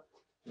be the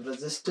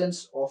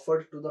resistance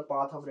offered to the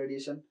path of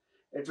radiation?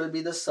 It will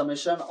be the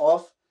summation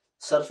of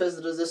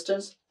surface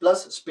resistance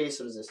plus space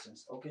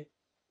resistance. Okay.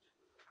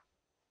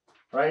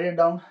 Write it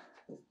down.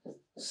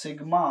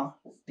 Sigma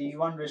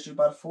T1 raised to the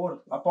power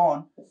 4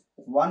 upon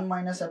 1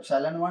 minus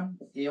epsilon 1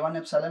 A1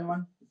 epsilon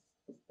 1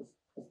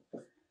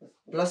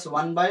 plus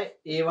 1 by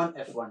A1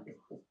 F12.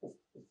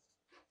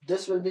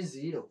 This will be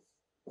 0.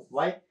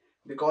 Why?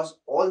 Because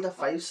all the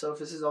 5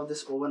 surfaces of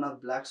this oven are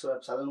black, so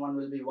epsilon 1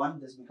 will be 1,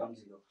 this becomes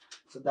 0.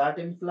 So that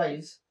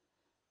implies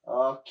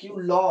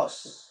Q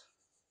loss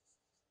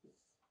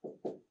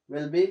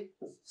will be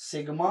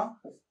sigma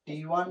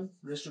T1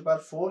 raised to the power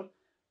 4.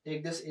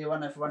 Take this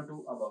A1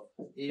 F12 above.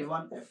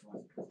 A1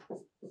 F12.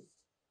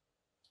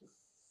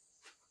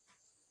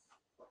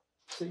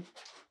 See?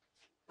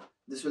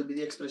 This will be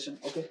the expression.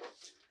 Okay.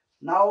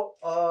 Now,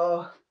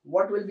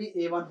 what will be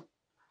A1?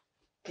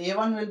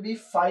 A1 will be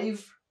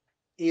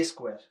 5A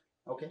square.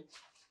 Okay.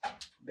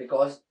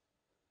 Because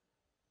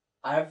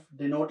I have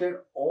denoted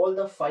all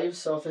the 5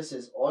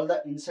 surfaces, all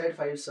the inside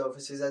 5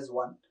 surfaces as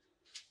 1.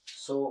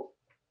 So,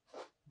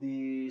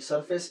 the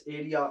surface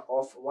area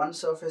of one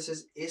surface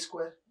is A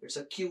square. It's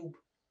a cube.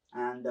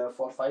 And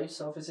for 5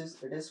 surfaces,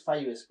 it is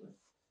 5A square.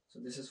 So,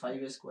 this is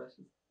 5A square.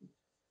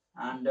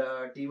 And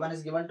T1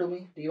 is given to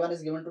me. T1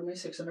 is given to me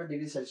 600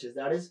 degrees Celsius.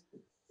 That is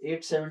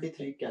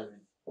 873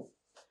 Kelvin.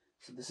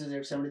 So, this is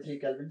 873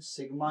 Kelvin.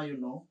 Sigma, you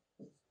know.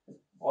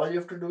 All you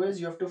have to do is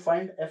you have to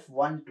find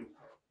F12.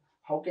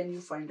 How can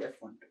you find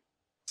F12?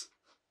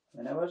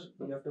 Whenever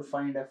you have to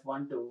find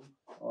F12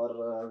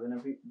 or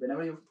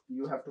whenever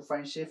you have to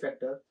find shape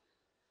factor,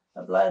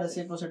 apply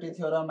reciprocity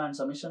theorem and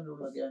summation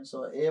rule again.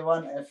 So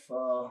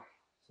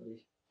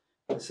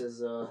this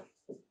is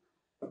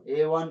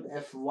A1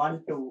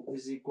 F12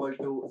 is equal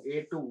to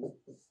A2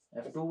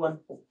 F21.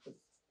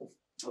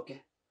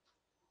 Okay.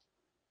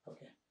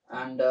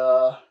 And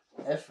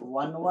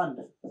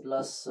F11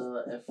 plus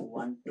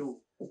F12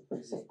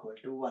 is equal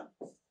to 1.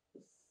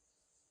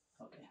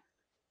 Okay.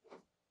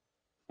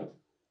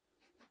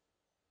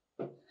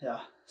 Yeah.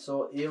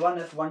 So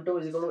A1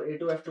 F12 is equal to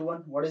A2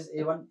 F21. What is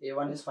A1?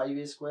 A1 is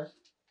 5A square.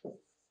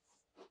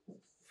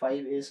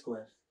 5A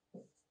square.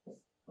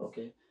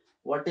 Okay.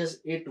 What is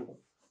A2?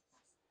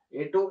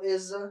 A2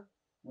 is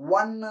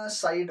one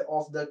side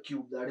of the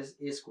cube, that is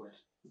A square.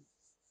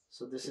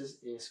 So this is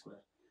A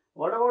square.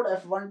 What about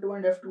F12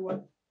 and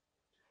F21?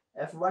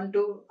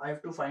 F12 I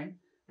have to find.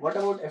 What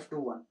about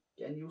F21?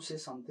 Can you say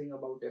something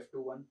about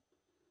F21?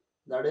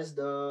 That is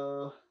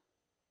the...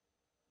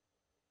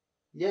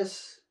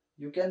 Yes,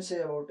 you can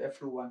say about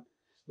F21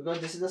 because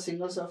this is a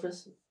single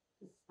surface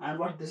and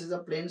what this is a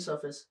plane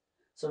surface.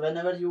 So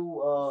whenever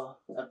you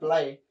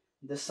apply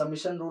the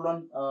summation rule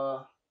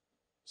on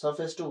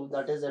surface 2,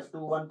 that is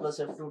f21 plus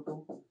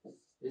f22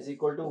 is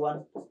equal to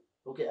 1.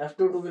 Okay,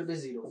 f22 will be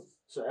 0.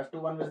 So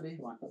f21 will be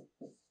 1.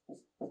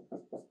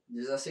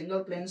 This is a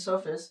single plane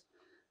surface.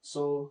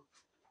 So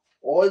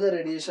all the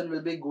radiation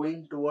will be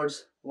going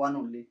towards 1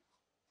 only.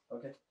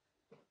 Okay.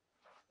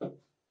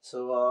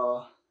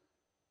 So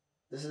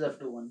this is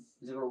f21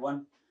 is equal to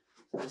 1.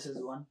 So this is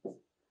 1.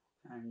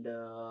 And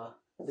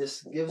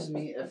this gives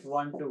me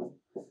f12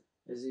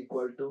 is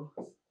equal to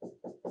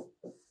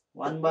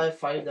 1 by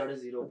 5, that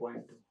is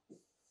 0.2.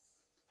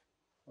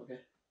 Okay.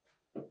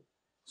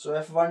 So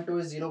f12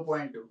 is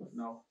 0.2.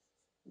 Now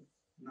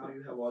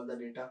you have all the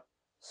data.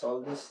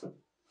 Solve this.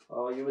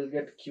 You will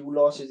get Q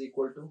loss is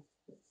equal to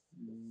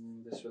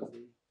this will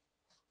be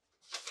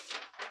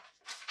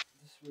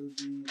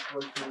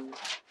equal to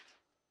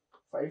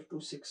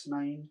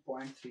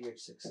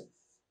 5269.386.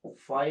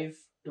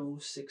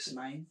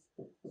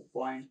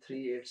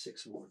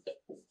 5269.386 volt.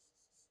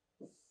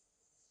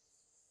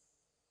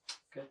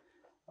 Okay.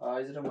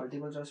 Is it a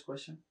multiple choice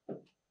question?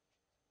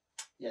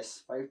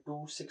 Yes,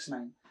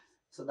 5269.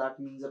 So that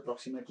means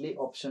approximately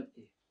option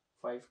A.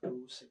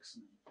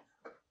 5269.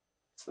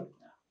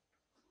 Yeah.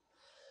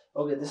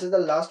 Okay, this is the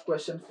last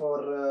question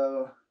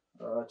for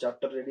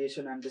chapter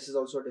radiation, and this is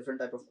also a different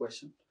type of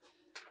question.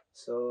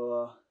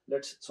 So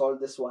let's solve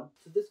this one.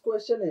 So this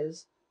question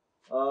is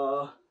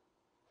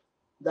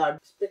that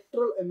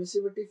spectral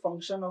emissivity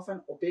function of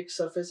an opaque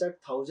surface at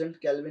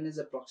 1000 Kelvin is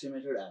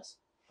approximated as.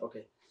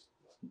 Okay,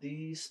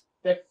 the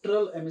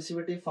spectral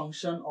emissivity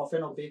function of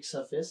an opaque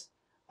surface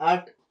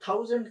at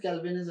 1000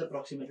 Kelvin is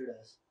approximated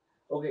as.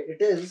 Okay,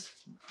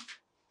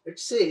 it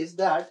says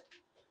that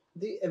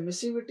the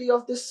emissivity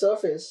of this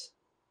surface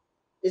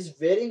is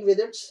varying with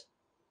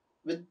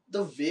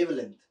the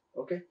wavelength.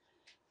 Okay,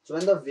 so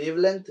when the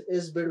wavelength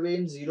is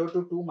between 0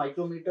 to 2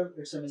 micrometer,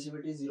 its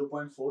emissivity is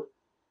 0.4,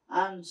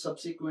 and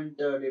subsequent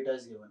data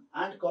is given,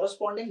 and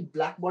corresponding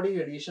black body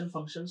radiation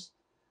functions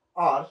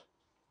are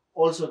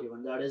also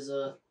given. That is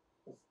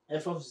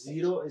f of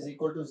 0 is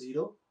equal to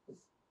 0,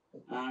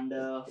 and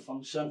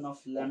function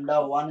of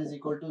lambda 1 is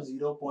equal to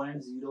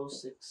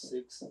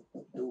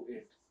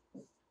 0.06628.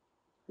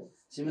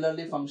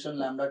 Similarly, function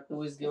lambda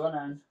 2 is given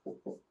and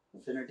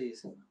infinity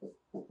is given.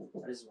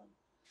 That is 1.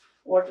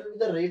 What will be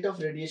the rate of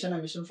radiation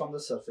emission from the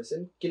surface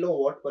in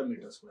kilowatt per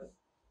meter square?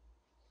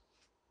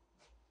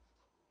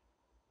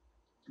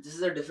 This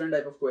is a different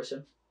type of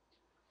question.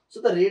 So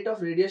the rate of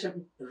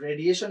radiation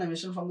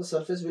emission from the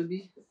surface will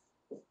be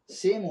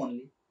same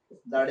only.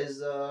 That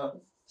is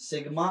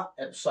sigma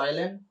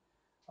epsilon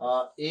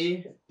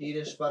A T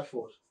raised power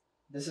 4.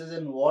 This is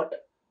in watt.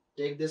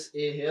 Take this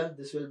A here.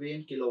 This will be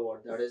in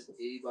kilowatt. That is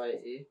A by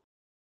A.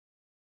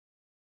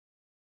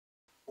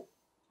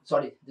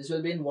 Sorry, this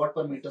will be in watt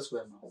per meter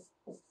square now.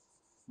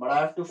 But I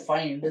have to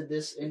find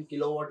this in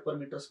kilowatt per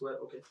meter square.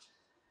 Okay.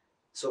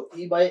 So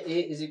E by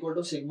A is equal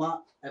to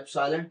sigma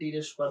epsilon T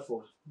raised to power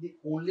 4. The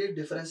only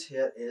difference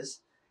here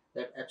is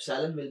that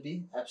epsilon will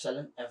be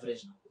epsilon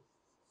average now.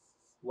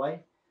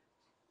 Why?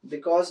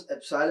 Because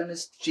epsilon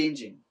is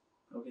changing.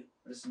 Okay,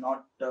 it is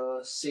not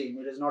same.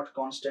 It is not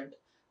constant.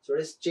 So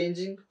it is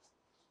changing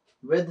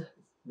with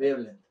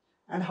wavelength.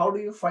 And how do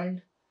you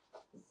find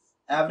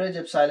average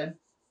epsilon?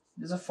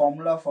 There is a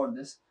formula for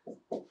this,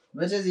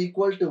 which is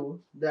equal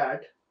to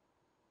that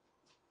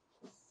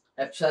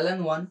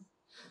epsilon 1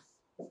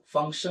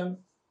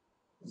 function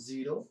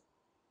 0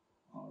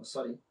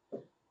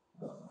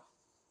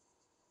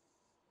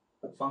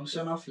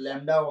 function of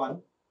lambda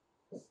 1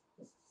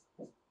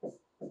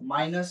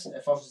 minus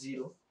f of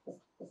 0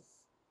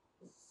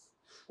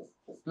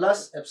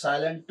 plus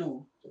epsilon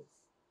 2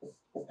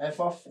 f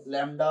of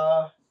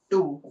lambda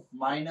 2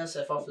 minus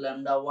f of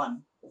lambda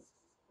 1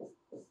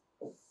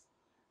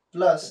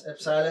 plus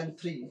epsilon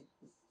 3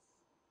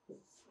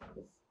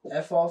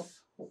 f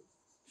of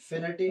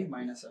infinity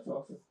minus f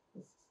of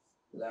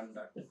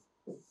lambda 2.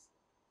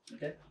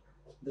 Okay,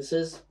 this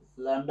is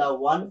lambda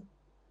 1,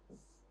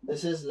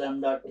 this is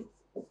lambda 2.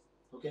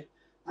 Okay,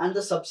 and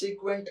the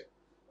subsequent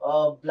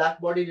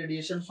black body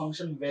radiation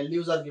function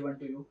values are given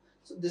to you.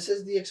 So this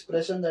is the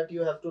expression that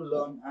you have to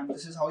learn, and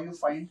this is how you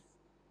find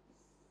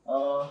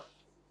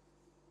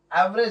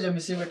average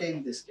emissivity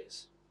in this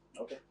case.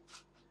 Okay,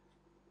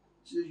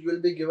 so you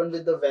will be given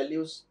with the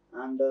values,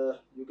 and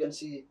you can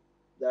see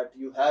that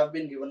you have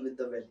been given with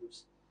the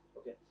values.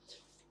 Okay,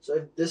 so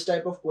if this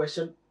type of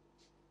question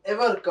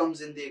ever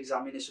comes in the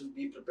examination,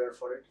 be prepared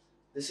for it.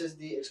 This is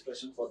the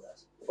expression for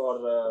that,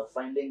 for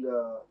finding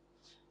the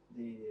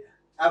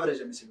average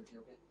emissivity.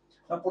 Okay,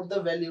 now put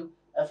the value.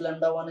 F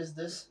lambda 1 is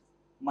this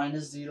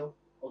minus 0.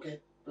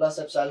 Okay, plus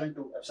epsilon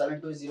 2. Epsilon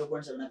 2 is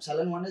 0.7.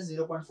 Epsilon 1 is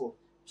 0.4.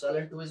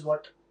 Epsilon 2 is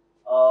what?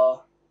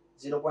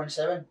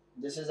 0.7.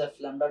 This is F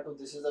lambda 2.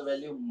 This is the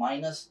value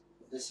minus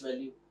this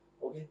value.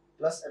 Okay,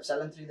 plus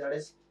epsilon 3, that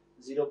is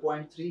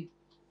 0.3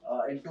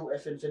 into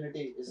F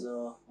infinity is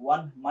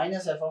 1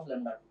 minus F of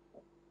lambda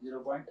 2,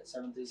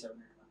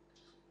 0.73781.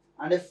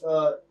 And if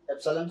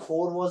epsilon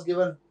 4 was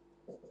given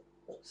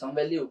some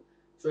value,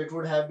 so it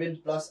would have been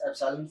plus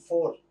epsilon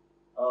 4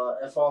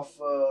 f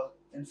of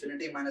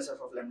infinity minus f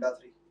of lambda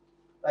 3.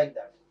 like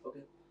that.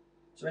 Okay,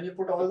 so when you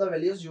put all the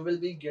values, you will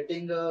be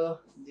getting the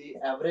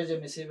average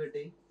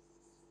emissivity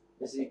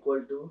is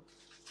equal to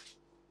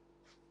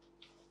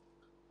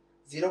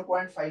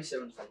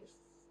 0.575.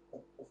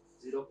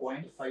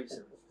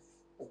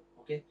 0.575.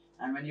 Okay,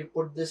 and when you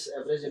put this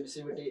average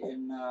emissivity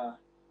in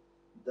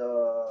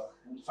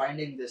in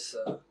finding this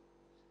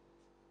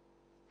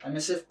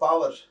emissive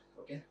power,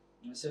 okay,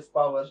 emissive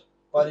power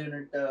per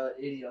unit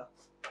area,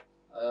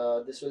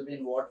 this will be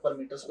in watt per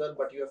meter square,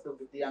 but you have to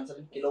give the answer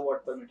in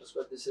kilowatt per meter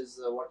square. This is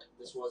what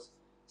this was,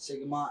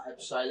 sigma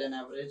epsilon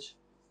average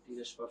T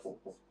raised to power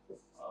 4.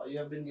 You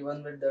have been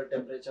given with the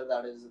temperature,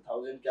 that is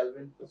 1000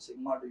 Kelvin.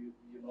 Sigma, do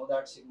you know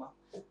that sigma,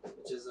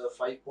 which is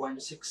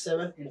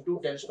 5.67 into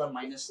 10 to the power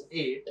minus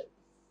 8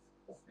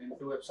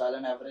 into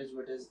epsilon average,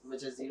 which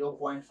is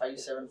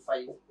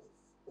 0.575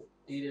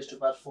 T raised to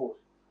power 4.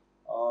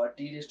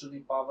 T raised to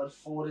the power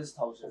 4 is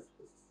 1000.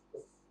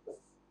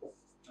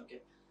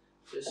 Okay,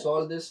 so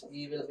solve this.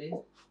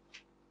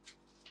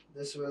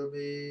 This will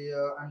be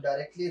I'm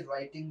directly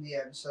writing the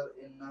answer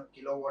in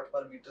kilowatt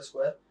per meter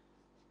square.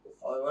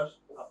 However,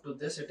 up to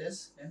this it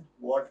is in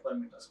watt per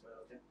meter square.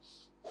 Okay,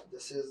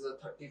 this is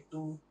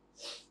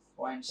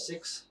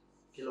 32.6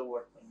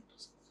 kilowatt per meter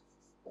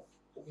square.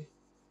 Okay,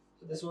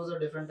 so this was a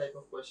different type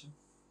of question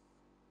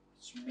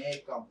which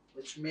may come.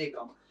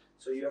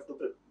 So you have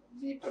to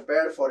be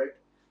prepared for it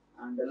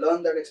and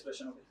learn that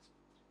expression. Okay,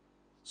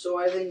 so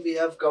I think we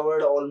have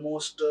covered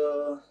almost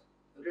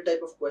every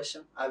type of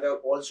question. I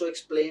have also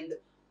explained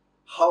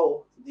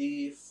how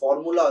the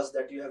formulas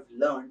that you have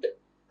learned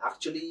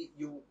actually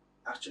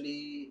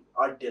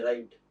are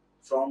derived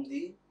from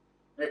the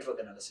network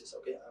analysis.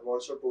 Okay, I've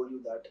also told you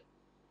that.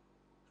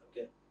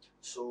 Okay,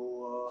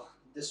 so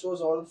this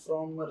was all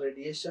from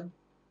radiation,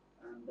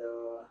 and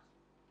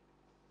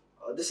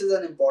this is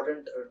an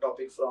important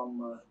topic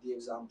from the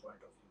exam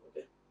point of view.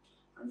 Okay,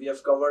 and we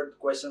have covered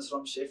questions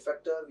from shape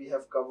factor. We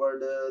have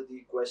covered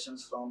the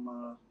questions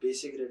from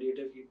basic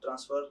radiative heat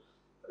transfer.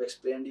 I've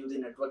explained you the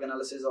network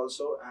analysis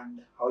also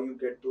and how you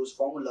get those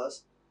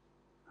formulas,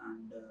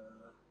 and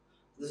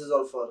this is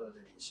all for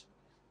radiation.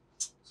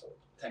 So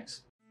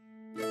thanks.